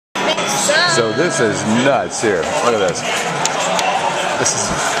So this is nuts here. Look at this. This is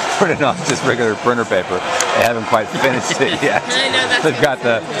printed off just regular printer paper. They haven't quite finished it yet. I know, that's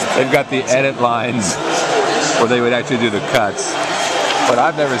they've got the edit lines where they would actually do the cuts. But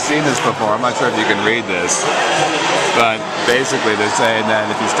I've never seen this before. I'm not sure if you can read this. But basically they're saying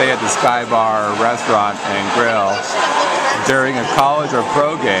that if you stay at the Skybox restaurant and grill during a college or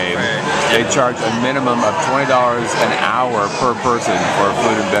pro game, they charge a minimum of $20 an hour per person for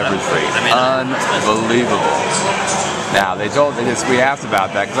food and beverage fee. Unbelievable. Now, we asked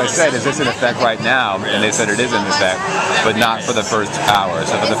about that, because I said, is this in effect right now? And they said it is in effect, but not for the first hour.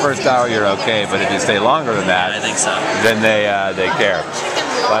 So for the first hour, you're okay, but if you stay longer than that, I think so. Then they care.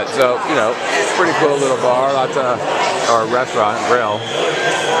 But so, you know, pretty cool little bar, or restaurant, grill.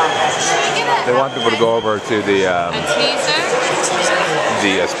 They want people to go over to the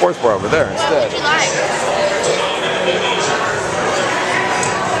sports bar over there instead.